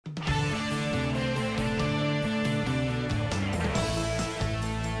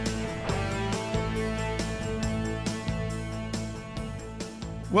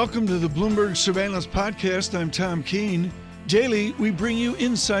Welcome to the Bloomberg Surveillance Podcast. I'm Tom Keene. Daily, we bring you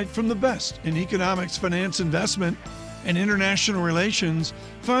insight from the best in economics, finance, investment, and international relations.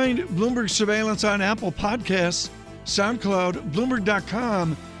 Find Bloomberg Surveillance on Apple Podcasts, SoundCloud,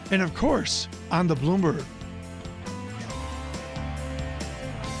 Bloomberg.com, and of course, on the Bloomberg.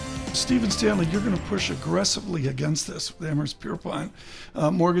 Stephen Stanley, you're going to push aggressively against this with Amherst Pierpont.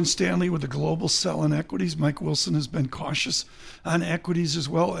 Morgan Stanley with the global sell in equities. Mike Wilson has been cautious on equities as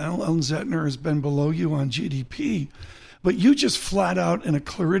well. Ellen Zettner has been below you on GDP. But you just flat out, in a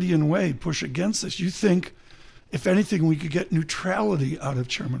Claridian way, push against this. You think, if anything, we could get neutrality out of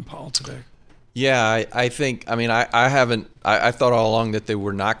Chairman Powell today. Yeah, I think, I thought all along that they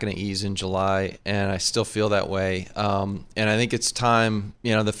were not going to ease in July, and I still feel that way. And I think it's time,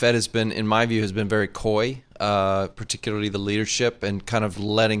 the Fed has been, in my view, has been very coy, particularly the leadership, and kind of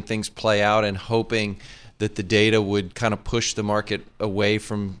letting things play out and hoping that the data would kind of push the market away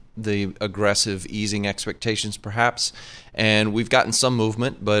from the aggressive easing expectations, perhaps. And we've gotten some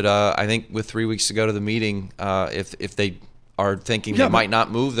movement, but I think with 3 weeks to go to the meeting, if they are thinking they might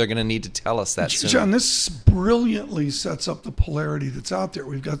not move, they're going to need to tell us that soon. John, this brilliantly sets up the polarity that's out there.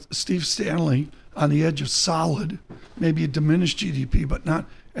 We've got Steve Stanley on the edge of solid, maybe a diminished GDP, but not.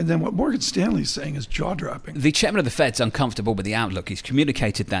 And then what Morgan Stanley's saying is jaw-dropping. The chairman of the Fed's uncomfortable with the outlook. He's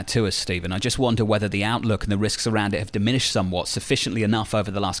communicated that to us, Stephen. I just wonder whether the outlook and the risks around it have diminished somewhat, sufficiently enough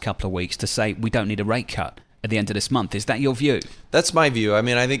over the last couple of weeks to say we don't need a rate cut at the end of this month. Is that your view? That's my view. I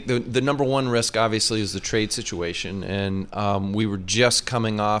think the number one risk, obviously, is the trade situation. And we were just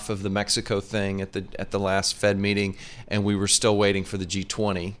coming off of the Mexico thing at the last Fed meeting, and we were still waiting for the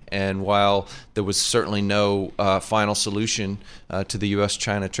G20. And while there was certainly no final solution to the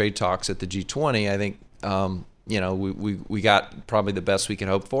U.S.-China trade talks at the G20, I think we got probably the best we could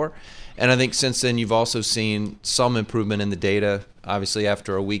hope for. And I think since then you've also seen some improvement in the data. Obviously,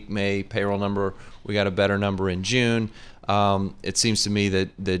 after a weak May payroll number, we got a better number in June. It seems to me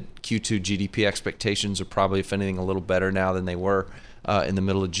that Q2 GDP expectations are probably, if anything, a little better now than they were in the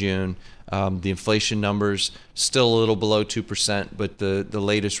middle of June. The inflation numbers still a little below 2%, but the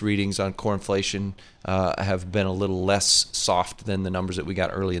latest readings on core inflation have been a little less soft than the numbers that we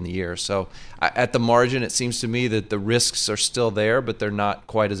got early in the year. So at the margin, it seems to me that the risks are still there, but they're not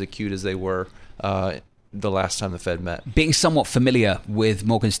quite as acute as they were the last time the Fed met. Being somewhat familiar with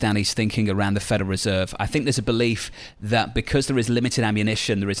Morgan Stanley's thinking around the Federal Reserve, I think there's a belief that because there is limited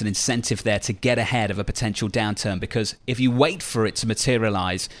ammunition, there is an incentive there to get ahead of a potential downturn, because if you wait for it to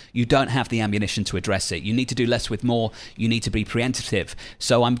materialize, you don't have the ammunition to address it. You need to do less with more. You need to be preemptive.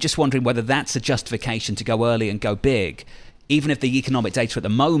 So I'm just wondering whether that's a justification to go early and go big, even if the economic data at the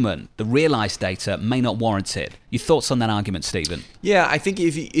moment, the realized data, may not warrant it. Your thoughts on that argument, Stephen? Yeah, I think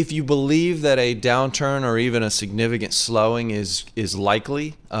if you believe that a downturn or even a significant slowing is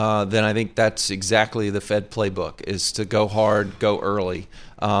likely, then I think that's exactly the Fed playbook, is to go hard, go early.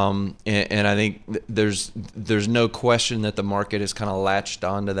 And I think there's no question that the market has kind of latched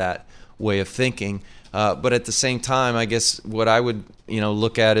onto that way of thinking. But at the same time, I guess what I would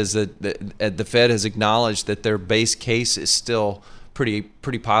look at is that the Fed has acknowledged that their base case is still pretty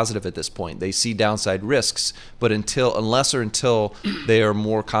positive at this point. They see downside risks, but unless they are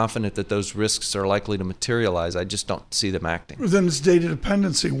more confident that those risks are likely to materialize, I just don't see them acting. Then it's data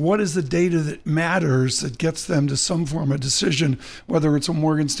dependency. What is the data that matters that gets them to some form of decision, whether it's a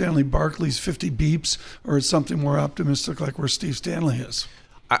Morgan Stanley Barclays 50 beeps or it's something more optimistic like where Steve Stanley is?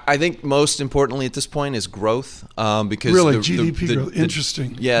 I think most importantly at this point is growth, because really GDP growth.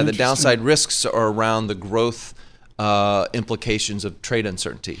 Interesting. The downside risks are around the growth implications of trade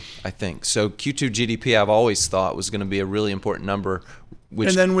uncertainty, I think. So Q2 GDP, I've always thought, was going to be a really important number. And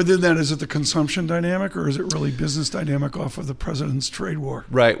then within that, is it the consumption dynamic, or is it really business dynamic off of the president's trade war?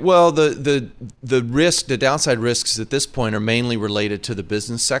 Right. Well, the downside risks at this point are mainly related to the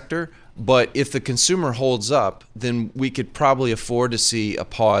business sector. But if the consumer holds up, then we could probably afford to see a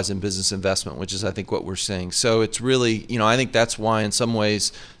pause in business investment, which is, I think, what we're seeing. So it's really, I think that's why in some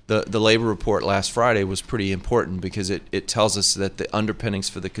ways the labor report last Friday was pretty important, because it tells us that the underpinnings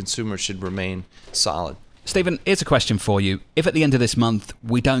for the consumer should remain solid. Stephen, here's a question for you. If at the end of this month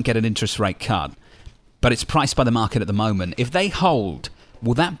we don't get an interest rate cut, but it's priced by the market at the moment, if they hold,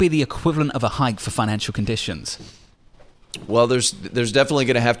 will that be the equivalent of a hike for financial conditions? Well, there's definitely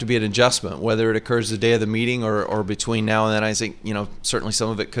going to have to be an adjustment, whether it occurs the day of the meeting or between now and then. I think certainly some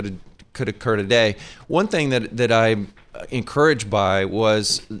of it could occur today. One thing that I'm encouraged by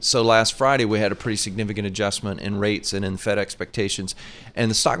was, so last Friday we had a pretty significant adjustment in rates and in Fed expectations,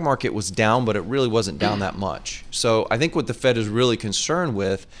 and the stock market was down, but it really wasn't down that much. So I think what the Fed is really concerned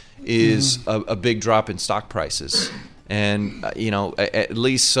with is a big drop in stock prices. And, at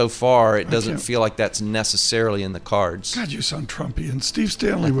least so far, it doesn't feel like that's necessarily in the cards. God, you sound Trumpy. And Steve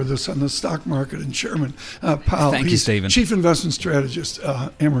Stanley with us on the stock market and Chairman Powell. Thank you, Stephen. Chief Investment Strategist,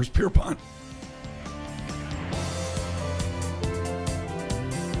 Amherst Pierpont.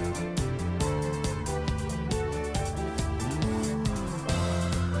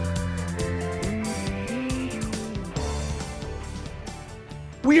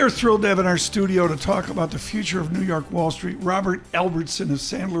 We are thrilled to have in our studio to talk about the future of New York Wall Street, Robert Albertson of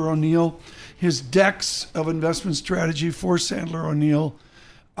Sandler O'Neill. His decks of investment strategy for Sandler O'Neill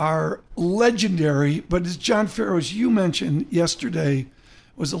are legendary, but as John Farrow, as you mentioned yesterday,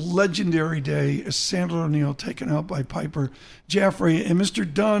 was a legendary day as Sandler O'Neill taken out by Piper Jaffray. And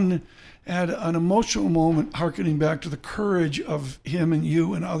Mr. Dunn had an emotional moment hearkening back to the courage of him and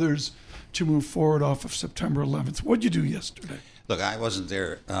you and others to move forward off of September 11th. What'd you do yesterday? Look, I wasn't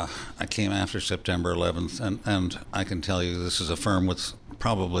there. I came after September 11th, and I can tell you this is a firm with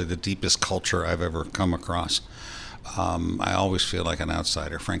probably the deepest culture I've ever come across. I always feel like an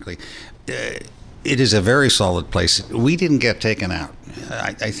outsider, frankly. It is a very solid place. We didn't get taken out.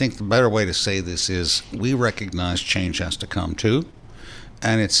 I think the better way to say this is we recognize change has to come too,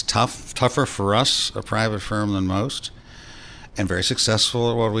 and it's tougher for us, a private firm, than most. And very successful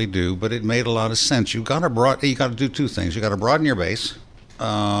at what we do, but it made a lot of sense. You got to do two things. You got to broaden your base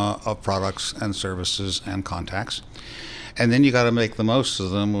of products and services and contacts, and then you got to make the most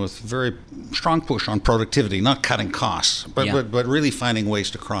of them with very strong push on productivity, not cutting costs, but really finding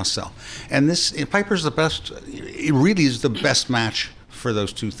ways to cross sell. And Piper's the best. It really is the best match for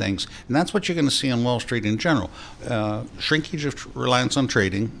those two things, and that's what you're going to see on Wall Street in general. Shrinkage of reliance on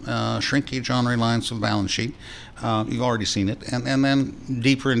trading, shrinkage on reliance of balance sheet. You've already seen it, and then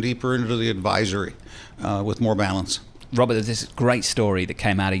deeper and deeper into the advisory with more balance. Robert, there's this great story that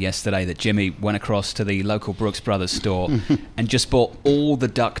came out of yesterday that Jimmy went across to the local Brooks Brothers store and just bought all the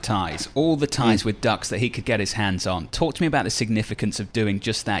duck ties, all the ties with ducks that he could get his hands on. Talk to me about the significance of doing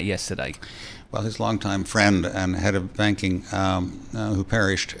just that yesterday. Well, his longtime friend and head of banking who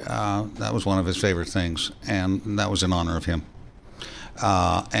perished, that was one of his favorite things, and that was in honor of him.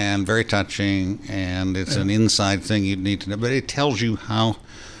 And very touching, and it's an inside thing you'd need to know. But it tells you how,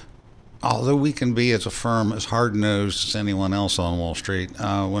 although we can be as a firm as hard-nosed as anyone else on Wall Street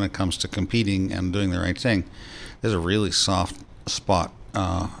when it comes to competing and doing the right thing, there's a really soft spot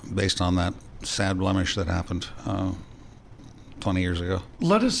based on that sad blemish that happened 20 years ago.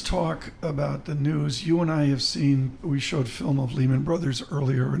 Let us talk about the news. You and I have seen, we showed film of Lehman Brothers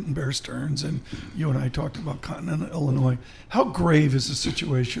earlier in Bear Stearns, and you and I talked about Continental Illinois. How grave is the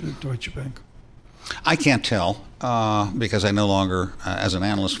situation at Deutsche Bank? I can't tell because I no longer, as an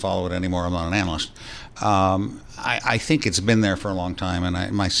analyst, follow it anymore. I'm not an analyst. I think it's been there for a long time,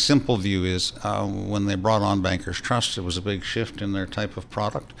 and my simple view is when they brought on Bankers Trust, it was a big shift in their type of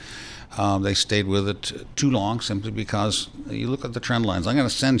product. They stayed with it too long simply because you look at the trend lines. I'm going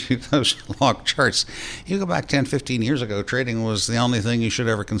to send you those log charts. You go back 10, 15 years ago, trading was the only thing you should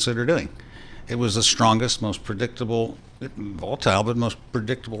ever consider doing. It was the strongest, most predictable, volatile, but most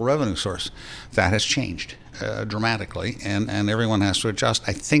predictable revenue source. That has changed dramatically, and everyone has to adjust.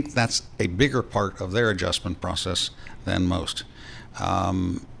 I think that's a bigger part of their adjustment process than most.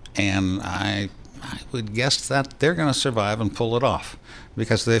 And I would guess that they're going to survive and pull it off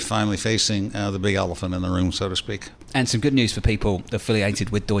because they're finally facing the big elephant in the room, so to speak. And some good news for people affiliated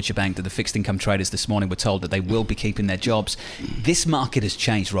with Deutsche Bank, that the fixed income traders this morning were told that they will be keeping their jobs. This market has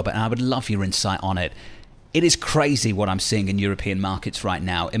changed, Robert, and I would love your insight on it. It is crazy what I'm seeing in European markets right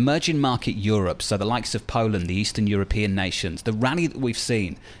now. Emerging market Europe, so the likes of Poland, the Eastern European nations, the rally that we've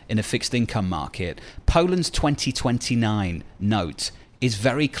seen in a fixed income market, Poland's 2029 note is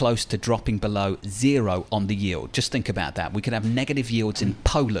very close to dropping below zero on the yield. Just think about that. We could have negative yields in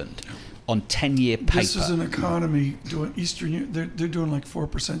Poland on 10-year paper. This is an economy doing Eastern. They're doing like 4%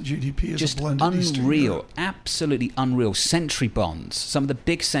 GDP as just a blended Eastern unreal, Europe. Absolutely unreal. Century bonds, some of the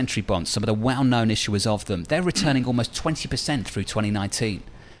big century bonds, some of the well-known issuers of them, they're returning almost 20% through 2019.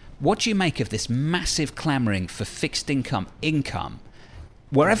 What do you make of this massive clamoring for fixed income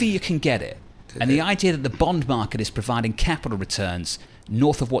wherever you can get it? And the idea that the bond market is providing capital returns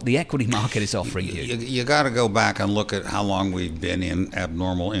north of what the equity market is offering you. You got to go back and look at how long we've been in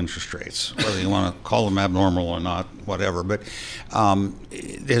abnormal interest rates, whether you want to call them abnormal or not, whatever. But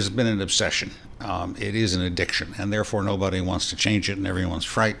there's been an obsession. It is an addiction, and therefore nobody wants to change it, and everyone's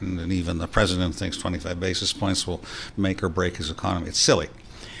frightened, and even the president thinks 25 basis points will make or break his economy. It's silly.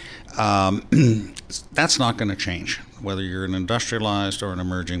 That's not going to change, whether you're an industrialized or an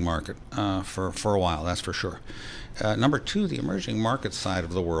emerging market for a while, that's for sure. Number two, the emerging market side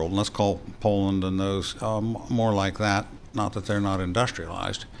of the world, and let's call Poland and those more like that, not that they're not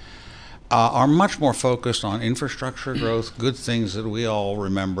industrialized, are much more focused on infrastructure growth, good things that we all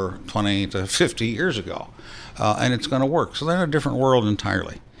remember 20 to 50 years ago. And it's going to work. So they're in a different world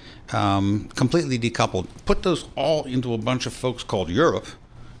entirely, completely decoupled. Put those all into a bunch of folks called Europe,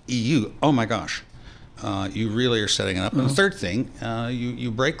 EU. Oh my gosh, you really are setting it up. And the third thing,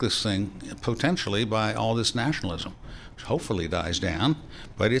 you break this thing potentially by all this nationalism, which hopefully dies down,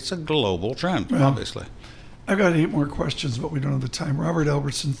 but it's a global trend, obviously. I've got 8 more questions, but we don't have the time. Robert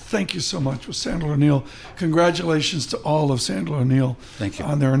Albertson, thank you so much with Sandler O'Neill. Congratulations to all of Sandler O'Neill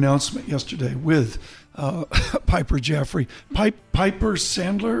on their announcement yesterday with Piper Jaffray. Piper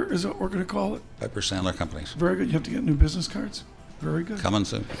Sandler, is that what we're going to call it? Piper Sandler Companies. Very good. You have to get new business cards? Very good. Coming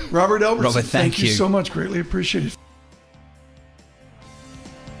soon. Robert Albertson, Robert, thank you so much. Greatly appreciated.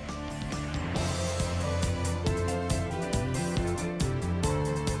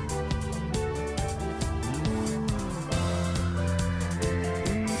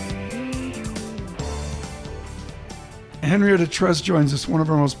 Henrietta Tress joins us, one of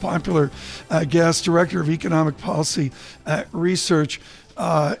our most popular guests, Director of Economic Policy Research,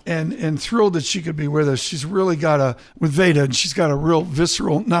 and thrilled that she could be with us. She's really got with Veda, and she's got a real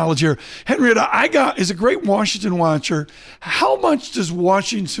visceral knowledge here. Henrietta, is a great Washington watcher. How much does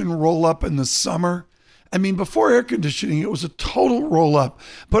Washington roll up in the summer? I mean, before air conditioning, it was a total roll up.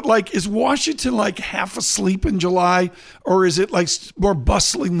 But is Washington half asleep in July, or is it more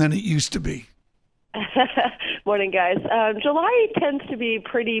bustling than it used to be? Morning, guys. July tends to be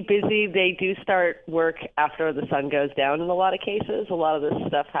pretty busy. They do start work after the sun goes down in a lot of cases. A lot of this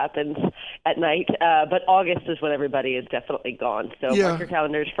stuff happens at night. But August is when everybody is definitely gone. So mark your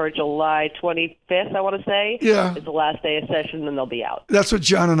calendars for July 25th, I want to say. Yeah. It's the last day of session, and they'll be out. That's what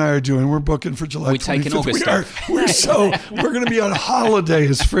John and I are doing. We're booking for July 25th. We're taking August off. We're going to be on holiday,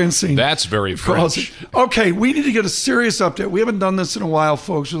 as Francine. That's very French. Okay, we need to get a serious update. We haven't done this in a while,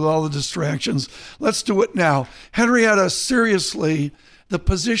 folks, with all the distractions. Let's do it now. Henrietta, seriously, the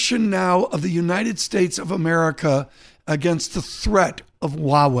position now of the United States of America against the threat of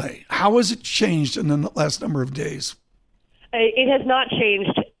Huawei, how has it changed in the last number of days? It has not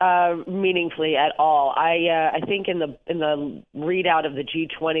changed meaningfully at all. I think in the readout of the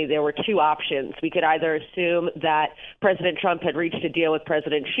G20, there were 2 options. We could either assume that President Trump had reached a deal with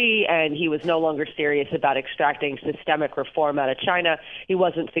President Xi and he was no longer serious about extracting systemic reform out of China. He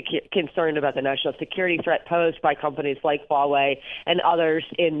wasn't concerned about the national security threat posed by companies like Huawei and others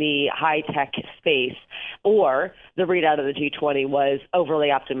in the high-tech space. Or the readout of the G20 was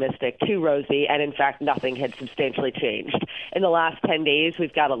overly optimistic, too rosy, and in fact, nothing had substantially changed. In the last 10 days,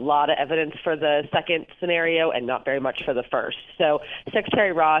 we've got a lot of evidence for the second scenario and not very much for the first. So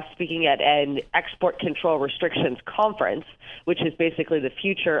Secretary Ross, speaking at an export control restrictions conference, which is basically the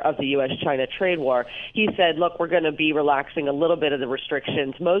future of the U.S.-China trade war, he said, look, we're going to be relaxing a little bit of the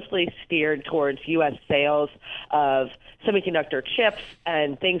restrictions, mostly steered towards U.S. sales of semiconductor chips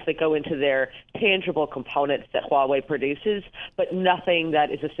and things that go into their tangible components that Huawei produces, but nothing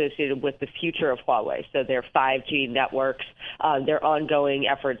that is associated with the future of Huawei. So their 5G networks, their ongoing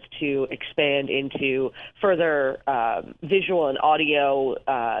efforts to expand into further visual and audio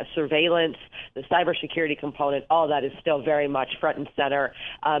surveillance, the cybersecurity component, all that is still very much front and center.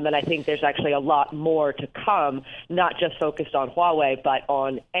 And I think there's actually a lot more to come, not just focused on Huawei, but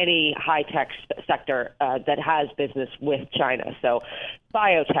on any high-tech sector that has business with China. So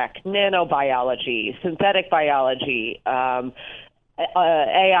biotech, nanobiology, synthetic biology, AI,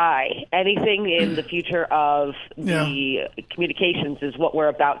 anything in the future of the communications is what we're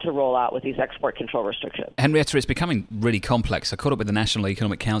about to roll out with these export control restrictions. Henrietta, it's becoming really complex. I caught up with the National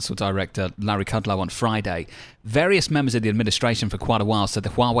Economic Council Director, Larry Kudlow, on Friday. Various members of the administration for quite a while said the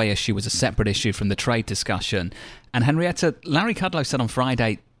Huawei issue was a separate issue from the trade discussion. And Henrietta, Larry Kudlow said on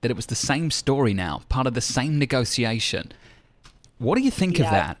Friday that it was the same story now, part of the same negotiation. What do you think of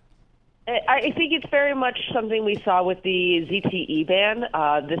that? I think it's very much something we saw with the ZTE ban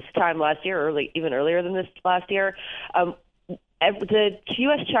this time last year, even earlier than this last year. The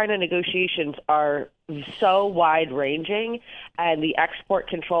U.S.-China negotiations are so wide-ranging, and the export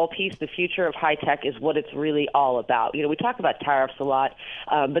control piece, the future of high tech, is what it's really all about. We talk about tariffs a lot,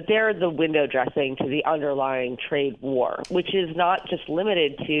 but they're the window dressing to the underlying trade war, which is not just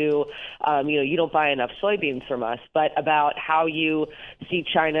limited to, you don't buy enough soybeans from us, but about how you see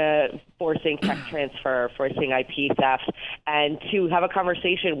China forcing tech transfer, forcing IP theft, and to have a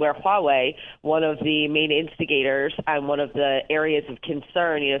conversation where Huawei, one of the main instigators and one of the areas of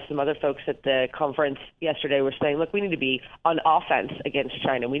concern, some other folks at the conference yesterday were saying, look, we need to be on offense against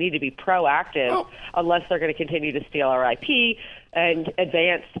China. We need to be proactive unless they're going to continue to steal our IP and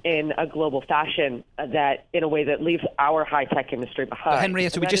advance in a global fashion that in a way that leaves our high-tech industry behind. But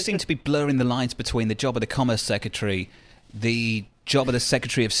Henrietta, we just seem to be blurring the lines between the job of the Commerce Secretary, the job of the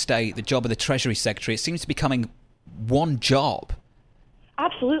Secretary of State, the job of the Treasury Secretary. It seems to be becoming one job.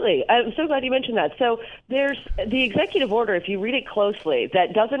 Absolutely. I'm so glad you mentioned that. So there's the executive order, if you read it closely,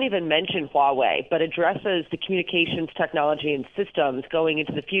 that doesn't even mention Huawei, but addresses the communications technology and systems going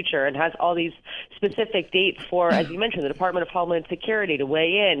into the future and has all these specific dates for, as you mentioned, the Department of Homeland Security to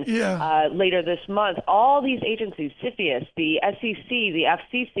weigh in later this month. All these agencies, CFIUS, the SEC, the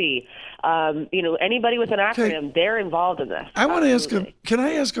FCC, anybody with an acronym, they're involved in this. I want to ask can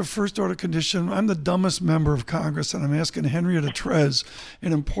I ask a first order condition? I'm the dumbest member of Congress, and I'm asking Henrietta Trez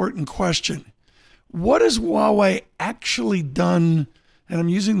an important question. What has Huawei actually done, and I'm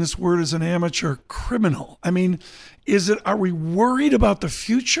using this word as an amateur, criminal? I mean, are we worried about the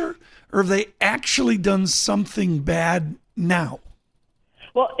future, or have they actually done something bad now?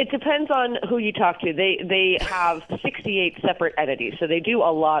 Well, it depends on who you talk to. They have 68 separate entities, so they do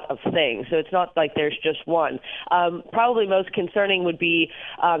a lot of things. So it's not like there's just one. Probably most concerning would be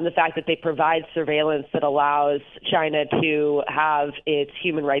the fact that they provide surveillance that allows China to have its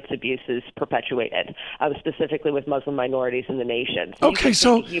human rights abuses perpetuated, specifically with Muslim minorities in the nation.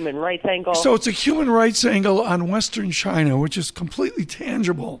 So human rights angle. So it's a human rights angle on Western China, which is completely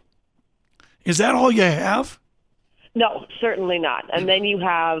tangible. Is that all you have? No, certainly not. And then you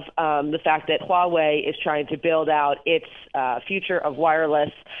have the fact that Huawei is trying to build out its future of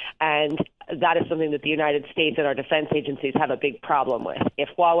wireless, and that is something that the United States and our defense agencies have a big problem with. If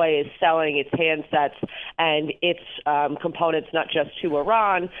Huawei is selling its handsets and its components not just to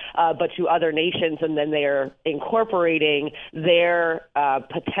Iran, but to other nations, and then they are incorporating their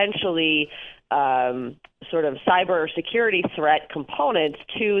potentially sort of cyber security threat components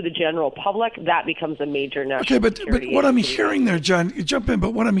to the general public, that becomes a major national security. But what I'm hearing there, John, you jump in,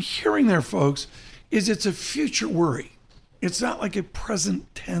 but what I'm hearing there, folks, is it's a future worry. It's not like a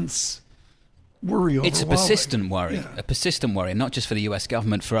present tense worry over It's a Huawei. persistent worry, a persistent worry, not just for the US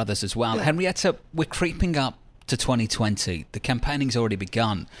government, for others as well. Yeah. Henrietta, we're creeping up to 2020. The campaigning's already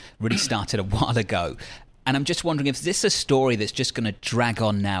begun, really started a while ago. And I'm just wondering, if this is a story that's just going to drag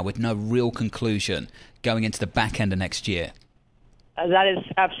on now with no real conclusion going into the back end of next year? That is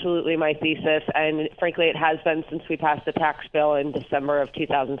absolutely my thesis, and frankly, it has been since we passed the tax bill in December of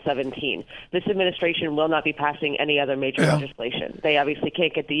 2017. This administration will not be passing any other major legislation. They obviously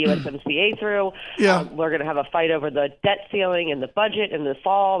can't get the USMCA through. We're going to have a fight over the debt ceiling and the budget in the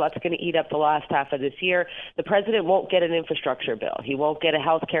fall. That's going to eat up the last half of this year. The president won't get an infrastructure bill. He won't get a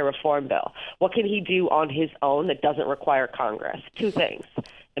health care reform bill. What can he do on his own that doesn't require Congress? Two things: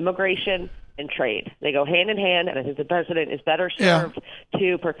 immigration and trade. They go hand in hand, and I think the president is better served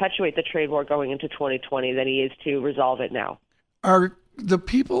to perpetuate the trade war going into 2020 than he is to resolve it now. Are the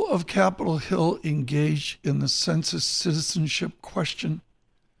people of Capitol Hill engaged in the census citizenship question?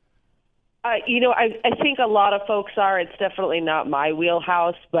 I think a lot of folks are. It's definitely not my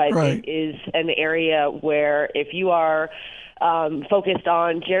wheelhouse, but it is an area where if you are focused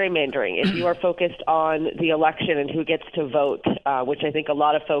on gerrymandering, if you are focused on the election and who gets to vote, which I think a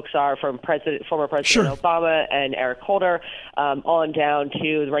lot of folks are, from former President Obama and Eric Holder on down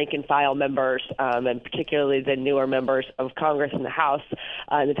to the rank and file members, and particularly the newer members of Congress and the House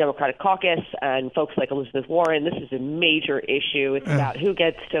and the Democratic caucus, and folks like Elizabeth Warren. This is a major issue. It's about who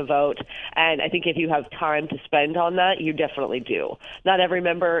gets to vote. And I think if you have time to spend on that, you definitely do. Not every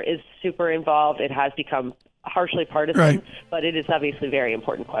member is super involved. It has become harshly partisan, but it is obviously a very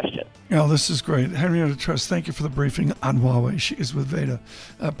important question. Yeah, this is great. Henrietta Trez, thank you for the briefing on Huawei. She is with Veda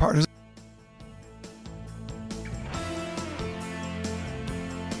Partners.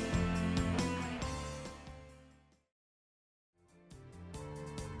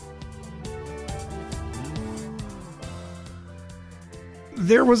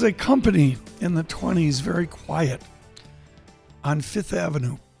 There was a company in the 20s, very quiet, on Fifth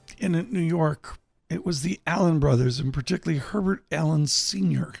Avenue in New York. It was the Allen brothers, and particularly Herbert Allen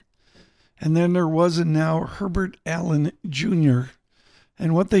Sr. And then there was, and now, Herbert Allen Jr.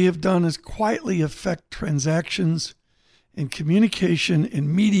 And what they have done is quietly affect transactions and communication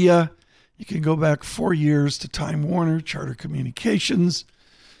in media. You can go back 4 years to Time Warner, Charter Communications,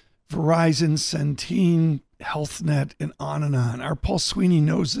 Verizon, Centene, HealthNet, and on and on. Our Paul Sweeney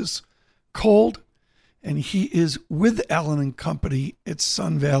knows this cold, and he is with Allen and Company at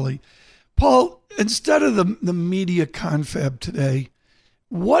Sun Valley. Paul, instead of the media confab today,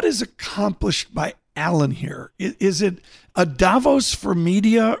 what is accomplished by Allen here? Is it a Davos for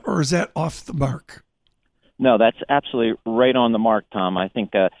media, or is that off the mark? No, that's absolutely right on the mark, Tom. I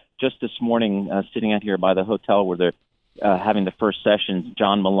think just this morning, sitting out here by the hotel where they're having the first sessions,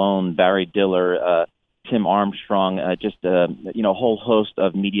 John Malone, Barry Diller, Tim Armstrong, just a whole host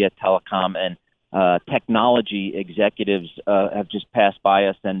of media, telecom, and technology executives have just passed by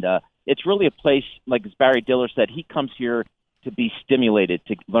us. And it's really a place, like as Barry Diller said, he comes here to be stimulated,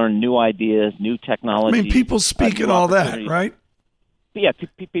 to learn new ideas, new technology. I mean, people speak and all that, right? Yeah,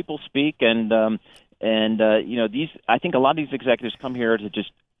 people speak, and these. I think a lot of these executives come here to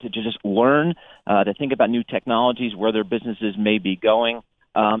just learn, to think about new technologies, where their businesses may be going,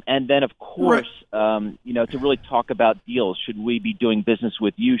 and then of course, to really talk about deals. Should we be doing business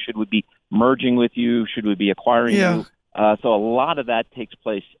with you? Should we be merging with you? Should we be acquiring you? So a lot of that takes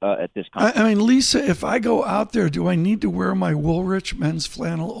place at this conference. I mean, Lisa, if I go out there, do I need to wear my Woolrich men's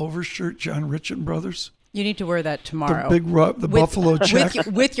flannel overshirt, John Rich and Brothers? You need to wear that tomorrow. The buffalo check.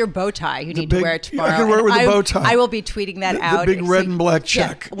 With your bow tie. You need to wear it tomorrow. I can wear it with a bow tie. I will be tweeting that out. The big red and black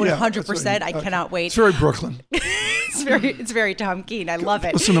check. 100%. I cannot wait. It's very Brooklyn. It's very Tom Keene. I love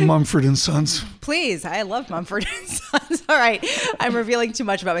it. Listen to Mumford and Sons. Please. I love Mumford and Sons. All right. I'm revealing too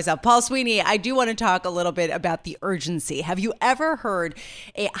much about myself. Paul Sweeney, I do want to talk a little bit about the urgency. Have you ever heard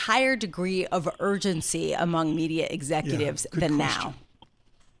a higher degree of urgency among media executives than now?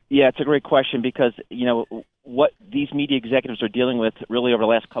 Yeah, it's a great question because, what these media executives are dealing with really over the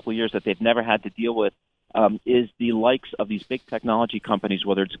last couple of years that they've never had to deal with is the likes of these big technology companies,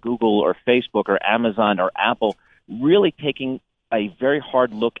 whether it's Google or Facebook or Amazon or Apple, really taking a very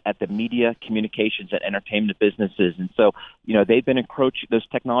hard look at the media, communications, and entertainment businesses. And so, they've been those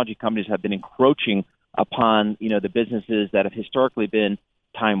technology companies have been encroaching upon, the businesses that have historically been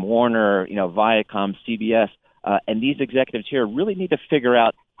Time Warner, Viacom, CBS. And these executives here really need to figure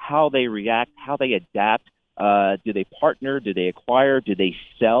out how they react, how they adapt. Do they partner? Do they acquire? Do they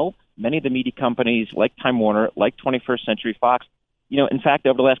sell? Many of the media companies, like Time Warner, like 21st Century Fox, in fact,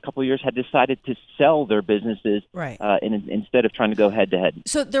 over the last couple of years, had decided to sell their businesses instead of trying to go head-to-head.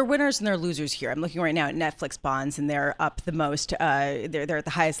 So they're winners and they're losers here. I'm looking right now at Netflix bonds, and they're up the most. They're at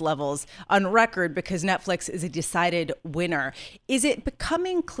the highest levels on record because Netflix is a decided winner. Is it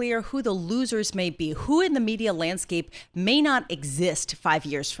becoming clear who the losers may be? Who in the media landscape may not exist 5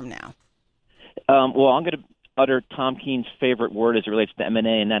 years from now? Well, I'm going to utter Tom Keene's favorite word as it relates to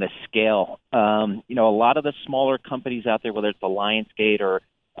M&A, and that is scale. A lot of the smaller companies out there, whether it's a Lionsgate or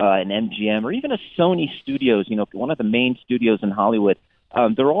an MGM or even a Sony Studios, one of the main studios in Hollywood,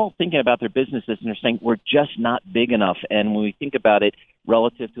 they're all thinking about their businesses and they're saying, we're just not big enough. And when we think about it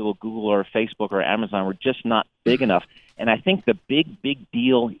relative to a Google or a Facebook or Amazon, we're just not big enough. And I think the big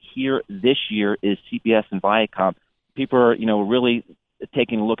deal here this year is CBS and Viacom. People are, really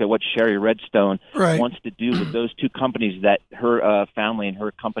taking a look at what Sherry Redstone wants to do with those two companies that her family and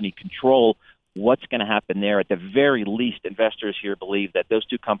her company control. What's going to happen there? At the very least, investors here believe that those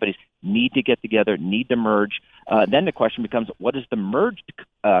two companies need to get together, need to merge. Then the question becomes, what does the merged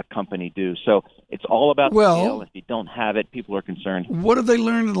company do? So it's all about scale. If you don't have it, people are concerned. What have they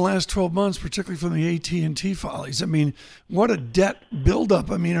learned in the last 12 months, particularly from the AT&T follies? I mean, what a debt buildup.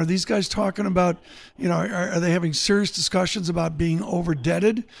 I mean, are these guys talking about, are they having serious discussions about being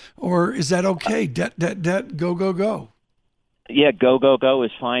over-debted? Or is that okay? Debt, go? Yeah, go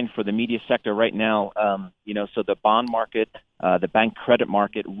is fine for the media sector right now. So the bond market, the bank credit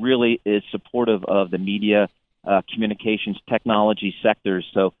market really is supportive of the media, communications, technology sectors.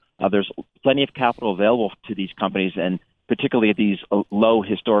 So there's plenty of capital available to these companies, and particularly at these low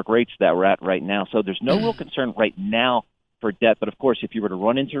historic rates that we're at right now. So there's no real concern right now for debt. But of course, if you were to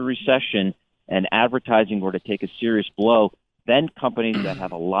run into a recession and advertising were to take a serious blow, then companies that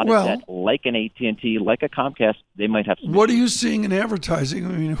have a lot of debt, like an AT&T, like a Comcast, they might have some. What are you seeing in advertising? I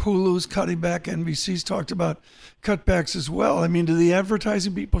mean, Hulu's cutting back. NBC's talked about cutbacks as well. I mean, do the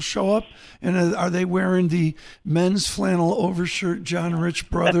advertising people show up? And are they wearing the men's flannel overshirt, John Rich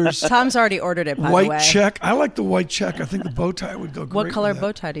Brothers? Tom's already ordered it, by the way. White check. I like the white check. I think the bow tie would go great. What color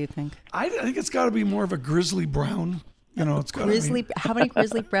bow tie do you think? I think it's got to be more of a grizzly brown. It's got How many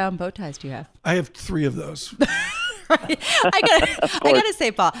grizzly brown bow ties do you have? I have 3 of those. I gotta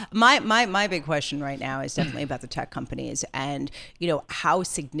say, Paul, my big question right now is definitely about the tech companies and, how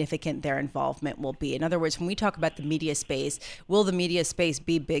significant their involvement will be. In other words, when we talk about the media space, will the media space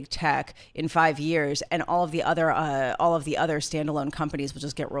be big tech in 5 years, and all of the other standalone companies will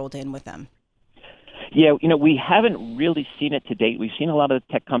just get rolled in with them? Yeah, we haven't really seen it to date. We've seen a lot of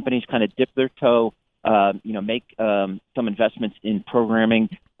the tech companies kind of dip their toe, make some investments in programming,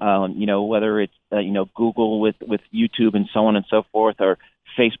 whether it's, Google with YouTube and so on and so forth, or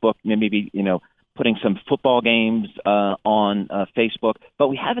Facebook, maybe, putting some football games on Facebook. But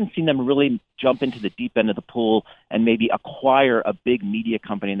we haven't seen them really jump into the deep end of the pool and maybe acquire a big media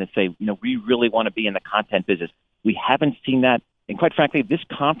company and say, we really want to be in the content business. We haven't seen that. And quite frankly, this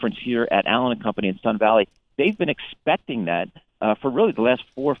conference here at Allen & Company in Sun Valley, they've been expecting that for really the last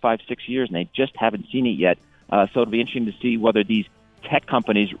 4, 5, 6 years, and they just haven't seen it yet. So it'll be interesting to see whether these tech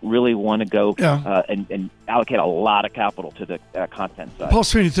companies really want to go and allocate a lot of capital to the content side. Paul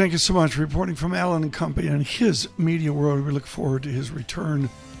Sweeney, thank you so much for reporting from Allen & Company and his media world. We look forward to his return.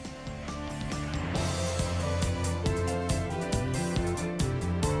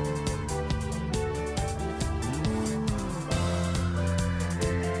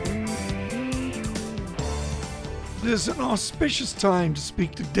 It is an auspicious time to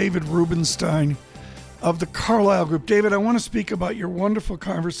speak to David Rubenstein of the Carlyle Group. David, I want to speak about your wonderful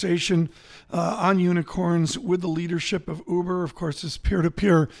conversation on unicorns with the leadership of Uber. Of course, it's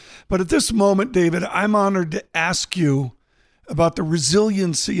peer-to-peer. But at this moment, David, I'm honored to ask you about the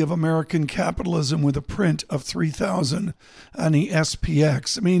resiliency of American capitalism with a print of 3,000 on the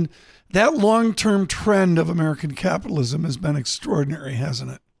SPX. I mean, that long-term trend of American capitalism has been extraordinary,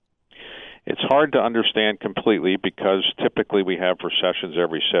 hasn't it? It's hard to understand completely because typically we have recessions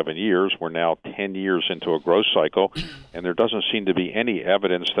every 7 years. We're now 10 years into a growth cycle, and there doesn't seem to be any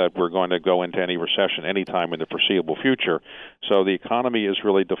evidence that we're going to go into any recession anytime in the foreseeable future. So the economy is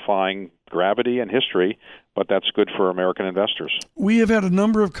really defying gravity and history, but that's good for American investors. We have had a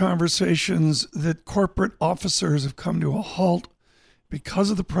number of conversations that corporate officers have come to a halt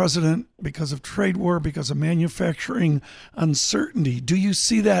because of the president, because of trade war, because of manufacturing uncertainty. Do you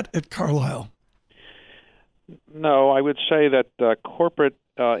see that at Carlyle? No, I would say that corporate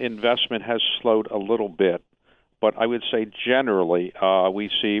investment has slowed a little bit, but I would say generally we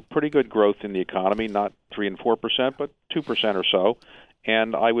see pretty good growth in the economy, not 3 and 4%, but 2% or so.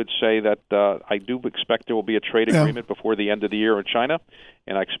 And I would say that I do expect there will be a trade agreement before the end of the year in China,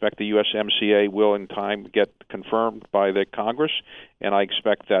 and I expect the USMCA will in time get confirmed by the Congress, and I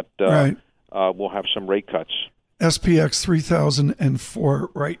expect that we'll have some rate cuts. SPX 3004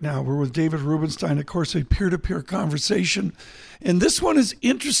 right now. We're with David Rubenstein, of course, a peer-to-peer conversation. And this one is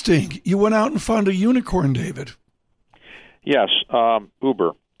interesting. You went out and found a unicorn, David. Yes,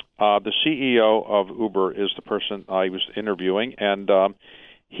 Uber. The CEO of Uber is the person I was interviewing, and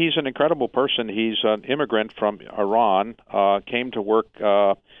he's an incredible person. He's an immigrant from Iran, came to work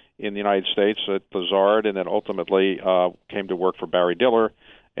in the United States at Lazard, and then ultimately came to work for Barry Diller,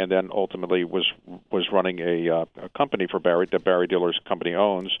 and then ultimately was running a company for Barry that Barry Diller's company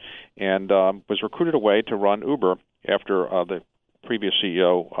owns, and was recruited away to run Uber after the previous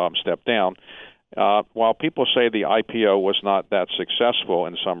CEO stepped down. While people say the IPO was not that successful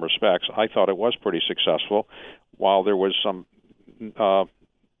in some respects, I thought it was pretty successful. While there was some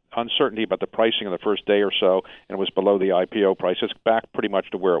uncertainty about the pricing in the first day or so, and it was below the IPO price, it's back pretty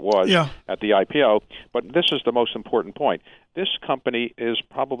much to where it was at the IPO. But this is the most important point. This company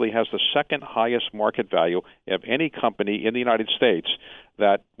probably has the second highest market value of any company in the United States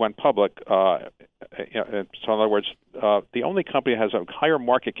that went public. So in other words, the only company that has a higher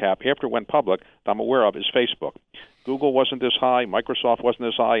market cap after it went public that I'm aware of is Facebook. Google wasn't this high, Microsoft wasn't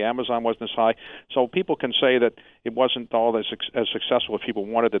this high, Amazon wasn't this high. So people can say that it wasn't all as successful as people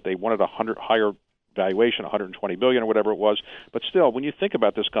wanted, that they wanted a higher valuation, $120 billion or whatever it was. But still, when you think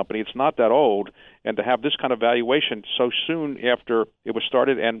about this company, it's not that old, and to have this kind of valuation so soon after it was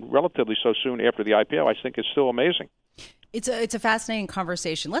started and relatively so soon after the IPO, I think is still amazing. It's a fascinating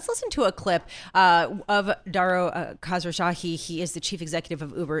conversation. Let's listen to a clip of Daro Khosrowshahi. He is the chief executive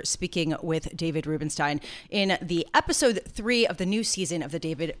of Uber, speaking with David Rubenstein in the episode 3 of the new season of the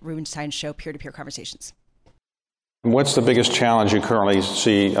David Rubenstein Show, Peer-to-Peer Conversations. What's the biggest challenge you currently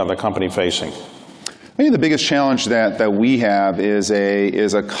see the company facing? I think the biggest challenge that we have is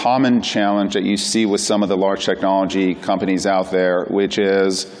a common challenge that you see with some of the large technology companies out there, which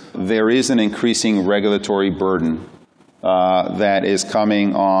is there is an increasing regulatory burden that is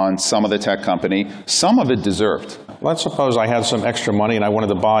coming on some of the tech company, some of it deserved. Let's suppose I had some extra money and I wanted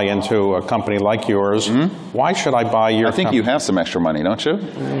to buy into a company like yours. Mm-hmm. Why should I buy your company? I think you have some extra money, don't you?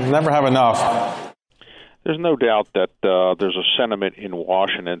 Never have enough. There's no doubt that there's a sentiment in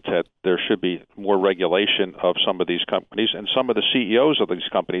Washington that there should be more regulation of some of these companies, and some of the CEOs of these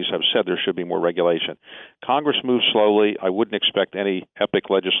companies have said there should be more regulation. Congress moves slowly. I wouldn't expect any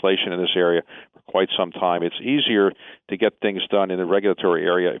epic legislation in this area for quite some time. It's easier to get things done in the regulatory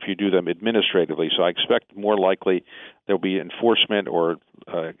area if you do them administratively. So I expect more likely there'll be enforcement or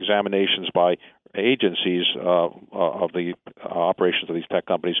examinations by agencies of the operations of these tech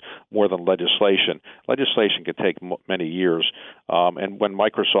companies more than legislation. Legislation could take many years. And when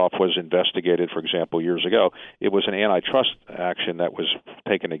Microsoft was investigated, for example, years ago, it was an antitrust action that was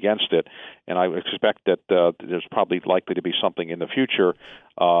taken against it. And I expect that there's probably likely to be something in the future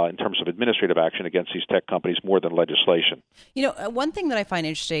in terms of administrative action against these tech companies more than legislation. You know, one thing that I find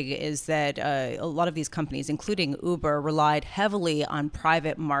interesting is that a lot of these companies, including Uber, relied heavily on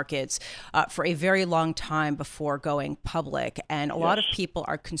private markets for a very long time before going public. And a lot of people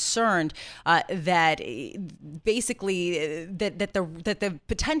are concerned that basically that the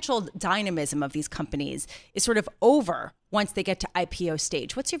potential dynamism of these companies is sort of over once they get to IPO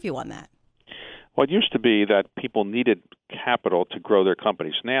stage. What's your view on that? Well, it used to be that people needed capital to grow their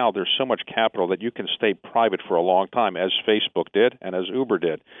companies. Now there's so much capital that you can stay private for a long time, as Facebook did and as Uber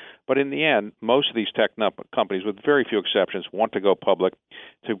did. But in the end, most of these tech companies, with very few exceptions, want to go public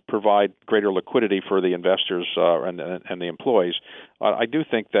to provide greater liquidity for the investors and the employees. I do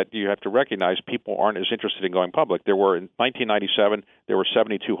think that you have to recognize people aren't as interested in going public. There were, in 1997, there were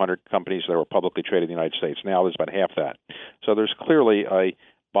 7,200 companies that were publicly traded in the United States. Now there's about half that. So there's clearly a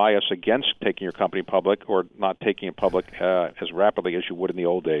bias against taking your company public or not taking it public as rapidly as you would in the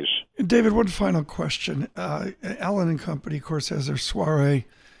old days. David, one final question. Allen & Company, of course, has their soiree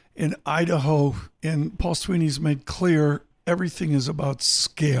in Idaho, and Paul Sweeney's made clear everything is about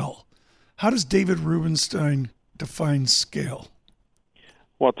scale. How does David Rubenstein define scale?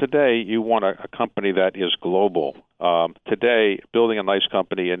 Well, today you want a company that is global. Today, building a nice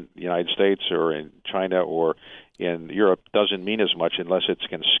company in the United States or in China or in Europe doesn't mean as much unless it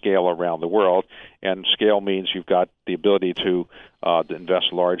can scale around the world. And scale means you've got the ability to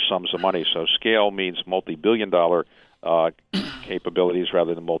invest large sums of money. So scale means multi-billion-dollar capabilities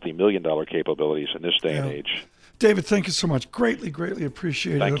rather than multi-million-dollar capabilities in this day and age. David, thank you so much. Greatly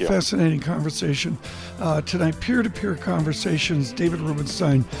appreciated. Thank you. Fascinating conversation tonight. Peer-to-peer conversations. David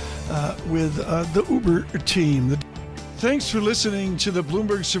Rubenstein with the Uber team. Thanks for listening to the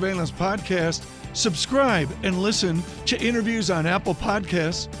Bloomberg Surveillance Podcast. Subscribe and listen to interviews on Apple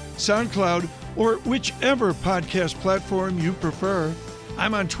Podcasts, SoundCloud, or whichever podcast platform you prefer.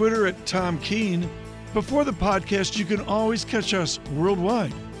 I'm on Twitter at Tom Keene. Before the podcast, you can always catch us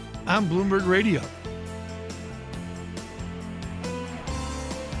worldwide on Bloomberg Radio.